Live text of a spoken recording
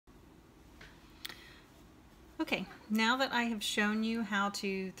Okay, now that I have shown you how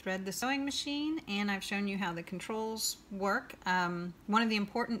to thread the sewing machine and I've shown you how the controls work, one of the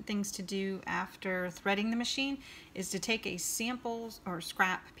important things to do after threading the machine is to take a sample or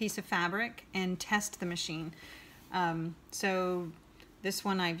scrap piece of fabric and test the machine. So this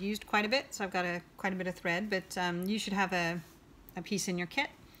one I've used quite a bit, so I've got quite a bit of thread, but you should have a piece in your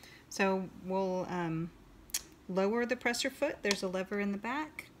kit. So we'll lower the presser foot. There's a lever in the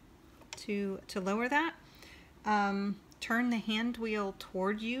back to lower that. Turn the hand wheel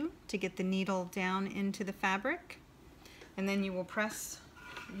toward you to get the needle down into the fabric, and then you will press,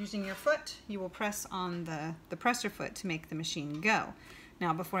 using your foot, you will press on the presser foot to make the machine go.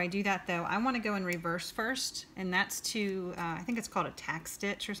 Now before I do that though, I want to go in reverse first, and that's to, I think it's called a tack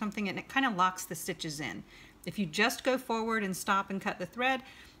stitch or something, and it kind of locks the stitches in. If you just go forward and stop and cut the thread,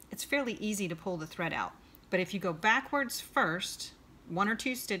 it's fairly easy to pull the thread out. But if you go backwards first,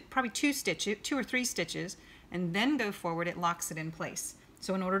 probably two or three stitches, and then go forward, it locks it in place.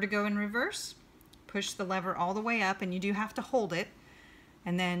 So in order to go in reverse, push the lever all the way up, and you do have to hold it,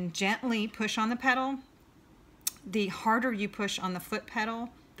 and then gently push on the pedal. The harder you push on the foot pedal,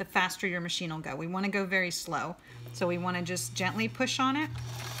 the faster your machine will go. We want to go very slow, so we want to just gently push on it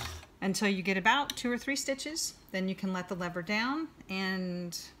until you get about 2 or 3 stitches. Then you can let the lever down,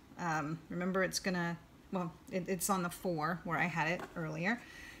 and remember it's gonna, well, it's on the 4 where I had it earlier.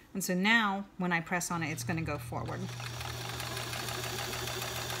 And so now, when I press on it, it's going to go forward.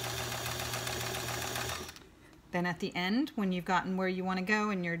 Then at the end, when you've gotten where you want to go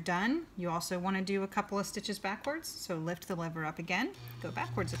and you're done, you also want to do a couple of stitches backwards. So lift the lever up again, go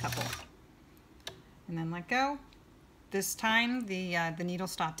backwards a couple, and then let go. This time, the needle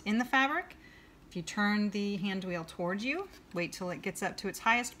stopped in the fabric. If you turn the hand wheel toward you, wait till it gets up to its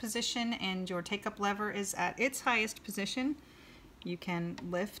highest position and your take-up lever is at its highest position, you can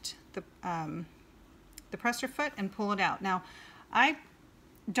lift the presser foot and pull it out. Now, I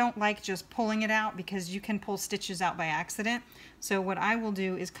don't like just pulling it out because you can pull stitches out by accident. So what I will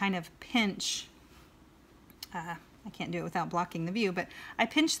do is kind of pinch, I can't do it without blocking the view, but I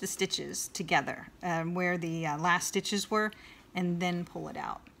pinch the stitches together where the last stitches were, and then pull it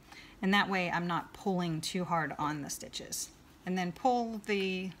out. And that way I'm not pulling too hard on the stitches. And then pull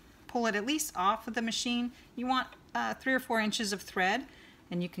it at least off of the machine. You want 3 or 4 inches of thread,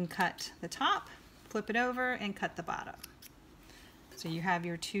 and you can cut the top, flip it over, and cut the bottom. So you have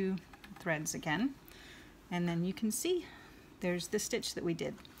your 2 threads again, and then you can see there's the stitch that we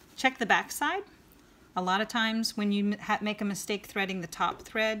did. Check the back side. A lot of times when you make a mistake threading the top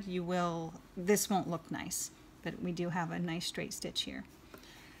thread, this won't look nice, but we do have a nice straight stitch here.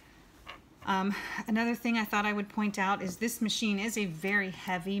 Another thing I thought I would point out is this machine is a very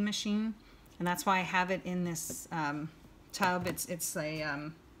heavy machine, and that's why I have it in this tub. It's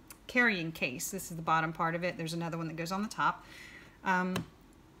a carrying case. This is the bottom part of it. There's another one that goes on the top.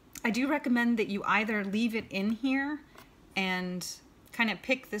 I do recommend that you either leave it in here and kind of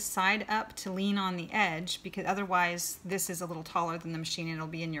pick this side up to lean on the edge, because otherwise this is a little taller than the machine and it'll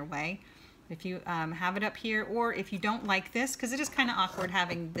be in your way. If you have it up here, or if you don't like this, because it is kind of awkward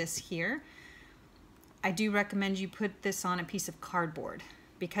having this here, I do recommend you put this on a piece of cardboard.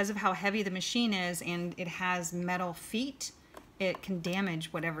 Because of how heavy the machine is and it has metal feet, it can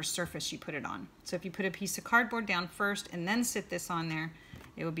damage whatever surface you put it on. So if you put a piece of cardboard down first and then sit this on there,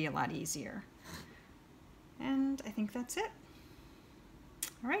 it would be a lot easier. And I think that's it.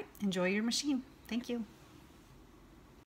 All right, enjoy your machine. Thank you.